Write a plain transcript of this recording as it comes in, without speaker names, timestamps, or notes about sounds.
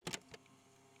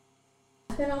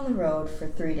I've been on the road for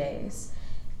 3 days.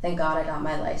 Thank God I got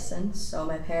my license, so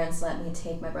my parents let me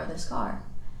take my brother's car.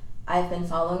 I've been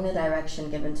following the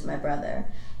direction given to my brother,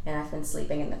 and I've been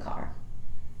sleeping in the car.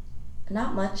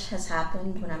 Not much has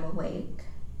happened when I'm awake,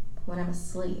 when I'm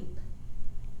asleep.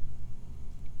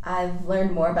 I've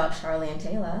learned more about Charlie and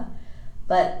Taylor,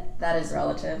 but that is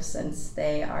relative since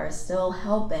they are still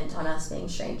hell-bent on us being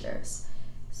strangers.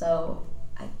 So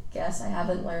I guess I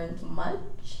haven't learned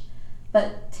much.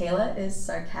 But Taylor is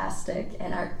sarcastic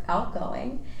and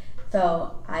outgoing,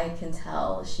 though I can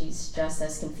tell she's just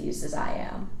as confused as I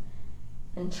am.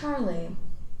 And Charlie,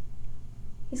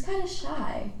 he's kind of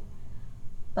shy,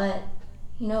 but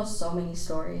he knows so many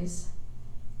stories.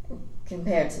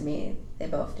 Compared to me, they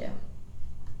both do.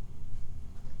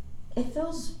 It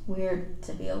feels weird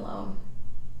to be alone.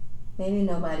 Maybe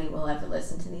nobody will ever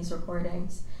listen to these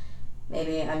recordings.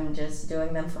 Maybe I'm just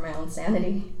doing them for my own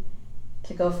sanity.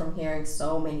 To go from hearing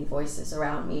so many voices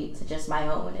around me to just my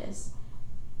own is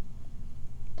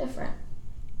different.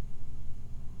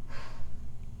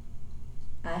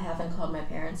 I haven't called my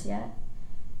parents yet.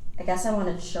 I guess I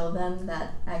wanted to show them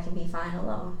that I can be fine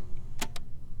alone.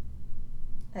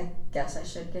 I guess I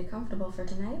should get comfortable for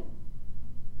tonight.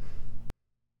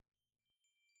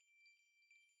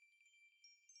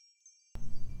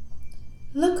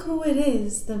 Look who it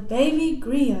is, the baby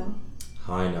Griot.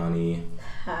 Hi, Nani.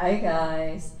 Hi,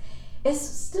 guys. It's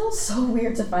still so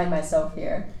weird to find myself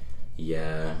here.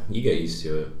 Yeah, you get used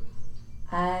to it.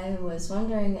 I was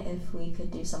wondering if we could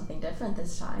do something different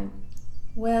this time.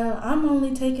 Well, I'm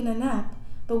only taking a nap,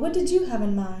 but what did you have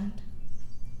in mind?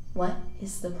 What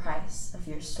is the price of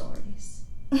your stories?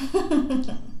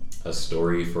 A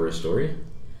story for a story?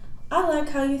 I like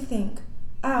how you think.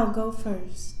 I'll go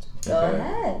first. Go Okay.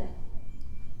 ahead.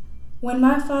 When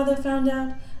my father found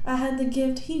out I had the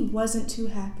gift, he wasn't too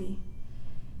happy.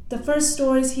 The first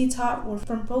stories he taught were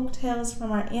from folk tales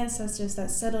from our ancestors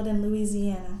that settled in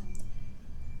Louisiana.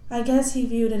 I guess he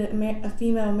viewed a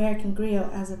female American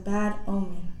griot as a bad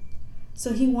omen.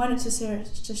 So he wanted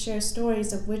to share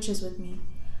stories of witches with me,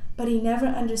 but he never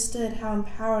understood how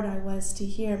empowered I was to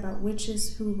hear about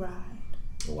witches who ride.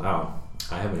 Wow,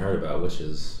 I haven't heard about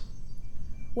witches.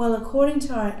 Well, according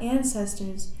to our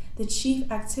ancestors, the chief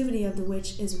activity of the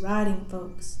witch is riding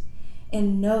folks.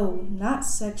 And no, not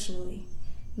sexually.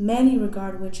 Many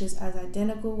regard witches as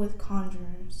identical with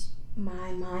conjurers.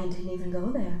 My mind didn't even go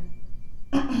there.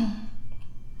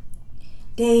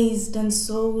 Days done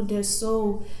sold their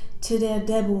soul to their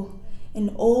devil,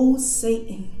 and old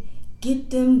Satan get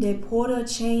them their porter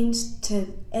changed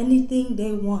to anything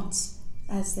they wants,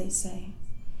 as they say.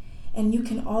 And you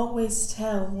can always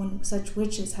tell when such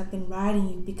witches have been riding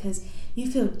you because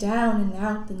you feel down and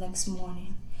out the next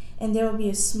morning, and there will be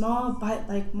a small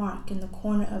bite-like mark in the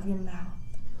corner of your mouth.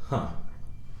 Huh.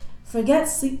 Forget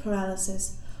sleep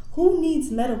paralysis. Who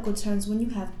needs medical terms when you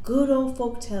have good old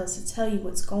folk tales to tell you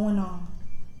what's going on?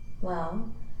 Well,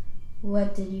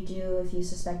 what did you do if you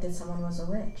suspected someone was a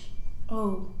witch?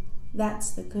 Oh,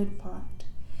 that's the good part.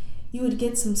 You would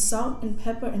get some salt and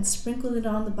pepper and sprinkle it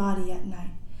on the body at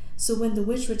night, so when the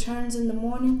witch returns in the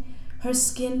morning, her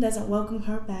skin doesn't welcome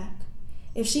her back.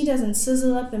 If she doesn't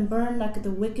sizzle up and burn like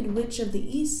the Wicked Witch of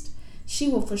the East, she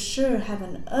will for sure have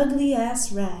an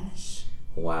ugly-ass rash.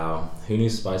 Wow, who knew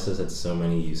spices had so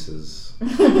many uses?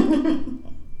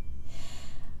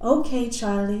 Okay,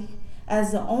 Charlie.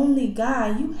 As the only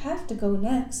guy, you have to go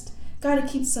next. Gotta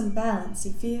keep some balance,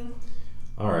 you feel?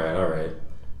 Alright.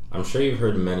 I'm sure you've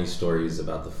heard many stories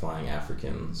about the flying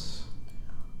Africans.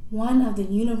 One of the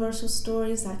universal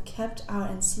stories that kept our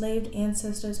enslaved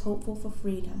ancestors hopeful for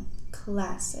freedom.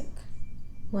 Classic.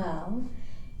 Well,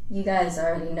 you guys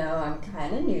already know I'm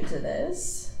kind of new to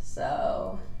this,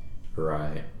 so...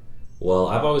 Right. Well,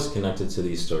 I've always connected to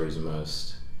these stories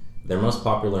most. They're most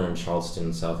popular in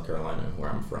Charleston, South Carolina, where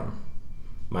I'm from.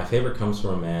 My favorite comes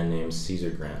from a man named Caesar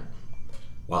Grant.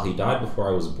 While he died before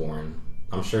I was born,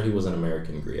 I'm sure he was an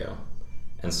American griot,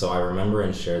 and so I remember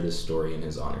and share this story in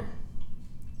his honor.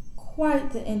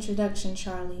 Quite the introduction,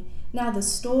 Charlie. Now the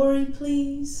story,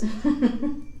 please.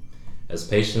 As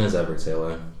patient as ever,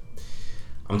 Taylor.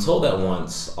 I'm told that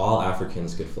once all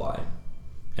Africans could fly,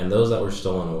 and those that were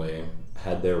stolen away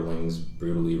had their wings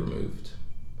brutally removed.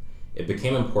 It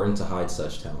became important to hide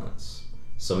such talents,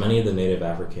 so many of the native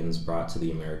Africans brought to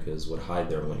the Americas would hide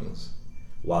their wings,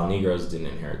 while Negroes didn't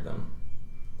inherit them.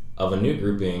 Of a new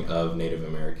grouping of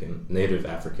Native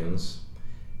Africans,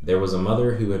 there was a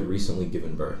mother who had recently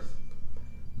given birth.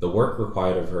 The work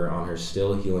required of her on her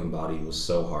still healing body was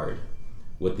so hard.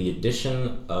 With the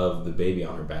addition of the baby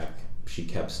on her back, she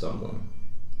kept stumbling.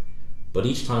 But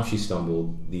each time she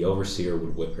stumbled, the overseer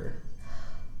would whip her.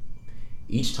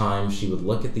 Each time, she would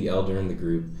look at the elder in the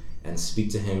group and speak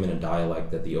to him in a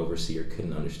dialect that the overseer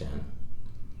couldn't understand.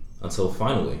 Until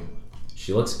finally,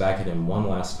 she looks back at him one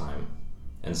last time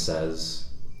and says,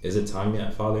 "Is it time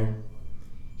yet, Father?"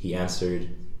 He answered,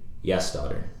 "Yes,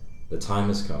 daughter, the time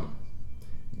has come.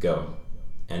 Go,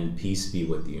 and peace be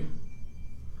with you."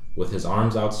 With his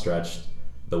arms outstretched,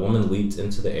 the woman leaped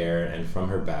into the air, and from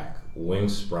her back,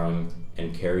 wings sprung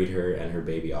and carried her and her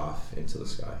baby off into the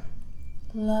sky.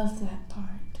 Love that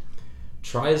part.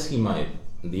 Try as he might,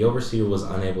 the overseer was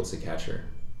unable to catch her.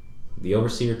 The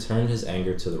overseer turned his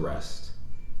anger to the rest,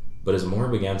 but as more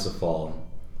began to fall,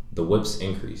 the whips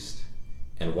increased,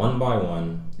 and one by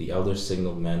one, the elders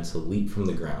signaled men to leap from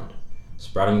the ground,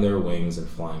 sprouting their wings and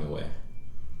flying away.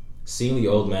 Seeing the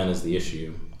old man as the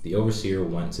issue, the overseer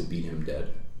went to beat him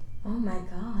dead. Oh my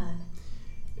God.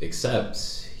 Except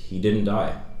he didn't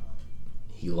die.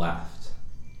 He laughed.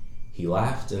 He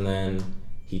laughed, and then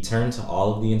he turned to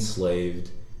all of the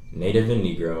enslaved, native and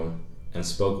Negro, and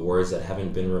spoke words that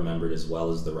haven't been remembered as well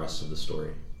as the rest of the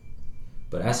story.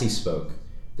 But as he spoke,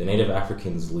 the native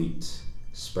Africans leaped,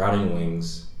 sprouting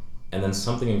wings, and then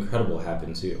something incredible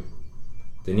happened too.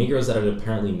 The Negroes that had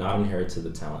apparently not inherited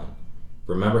the talent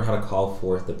remembered how to call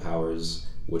forth the powers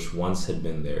which once had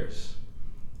been theirs,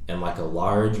 and like a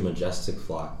large, majestic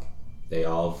flock, they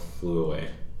all flew away.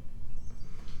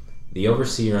 The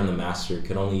overseer and the master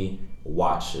could only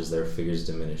watch as their figures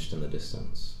diminished in the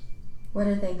distance. Where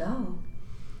did they go?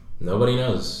 Nobody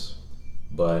knows,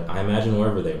 but I imagine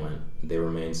wherever they went, they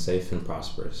remained safe and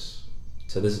prosperous,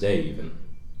 to this day even.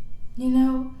 You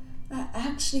know, I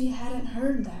actually hadn't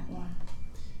heard that one.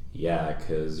 Yeah,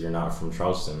 'cause you're not from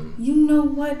Charleston. You know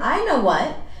what? I know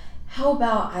what. How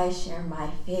about I share my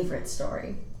favorite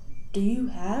story? Do you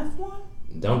have one?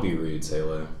 Don't be rude,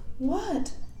 Taylor.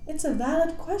 What? It's a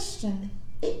valid question.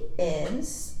 It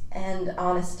is, and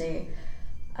honestly,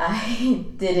 I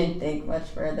didn't think much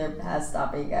further past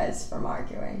stopping you guys from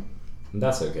arguing.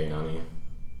 That's okay, Nani.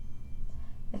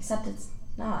 Except it's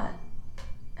not.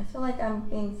 I feel like I'm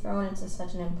being thrown into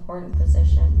such an important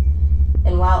position.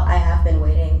 And while I have been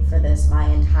waiting for this my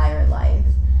entire life,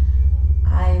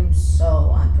 I'm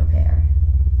so unprepared.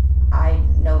 I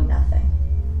know nothing.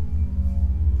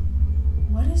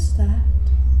 What is that?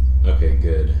 Okay,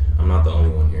 good. I'm not the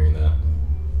only one hearing that.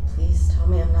 Please tell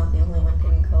me I'm not the only one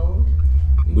getting cold.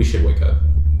 We should wake up.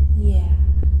 Yeah.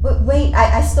 But wait,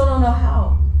 I still don't know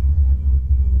how.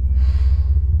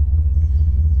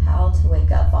 How to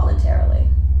wake up voluntarily.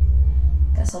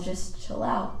 Guess I'll just chill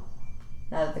out,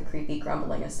 now that the creepy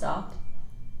grumbling has stopped.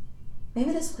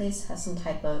 Maybe this place has some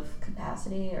type of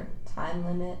capacity or time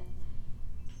limit.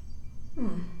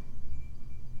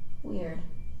 Weird.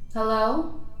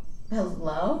 Hello?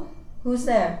 Hello? Who's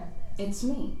there? It's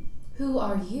me. Who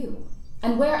are you?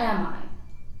 And where am I?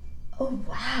 Oh,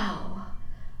 wow.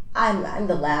 I'm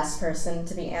the last person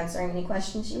to be answering any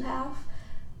questions you have.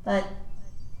 But,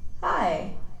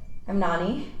 hi, I'm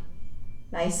Nani.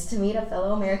 Nice to meet a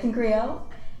fellow American Griot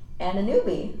and a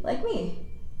newbie like me.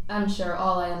 I'm sure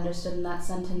all I understood in that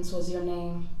sentence was your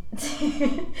name.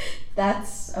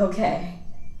 That's okay.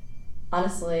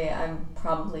 Honestly, I'm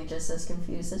probably just as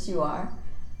confused as you are.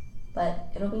 But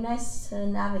it'll be nice to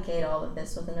navigate all of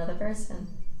this with another person.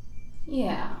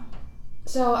 Yeah.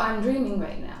 So I'm dreaming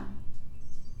right now.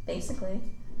 Basically.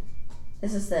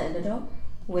 This is the Indido,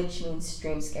 which means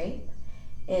dreamscape.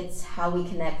 It's how we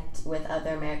connect with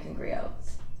other American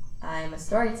griots. I'm a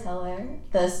storyteller.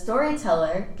 The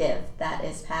storyteller gift that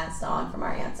is passed on from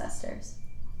our ancestors.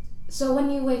 So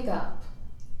when you wake up,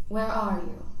 where are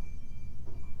you?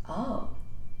 Oh.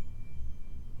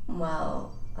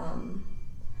 Well,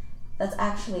 that's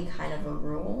actually kind of a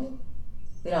rule.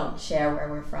 We don't share where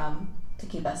we're from to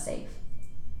keep us safe.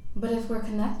 But if we're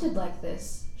connected like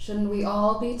this, shouldn't we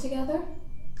all be together?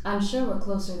 I'm sure we're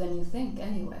closer than you think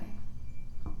anyway.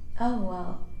 Oh,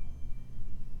 well.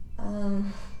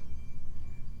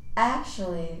 I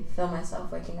actually feel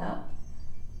myself waking up.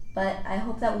 But I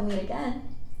hope that we'll meet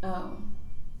again. Oh,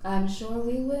 I'm sure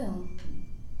we will.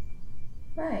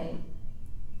 Right.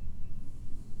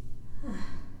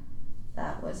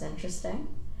 That was interesting.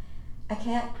 I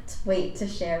can't wait to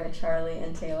share with Charlie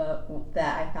and Taylor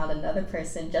that I found another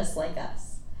person just like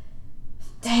us.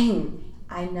 Dang,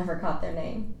 I never caught their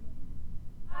name.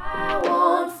 I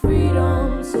want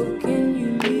freedom, so can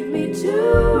you leave me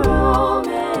to roam?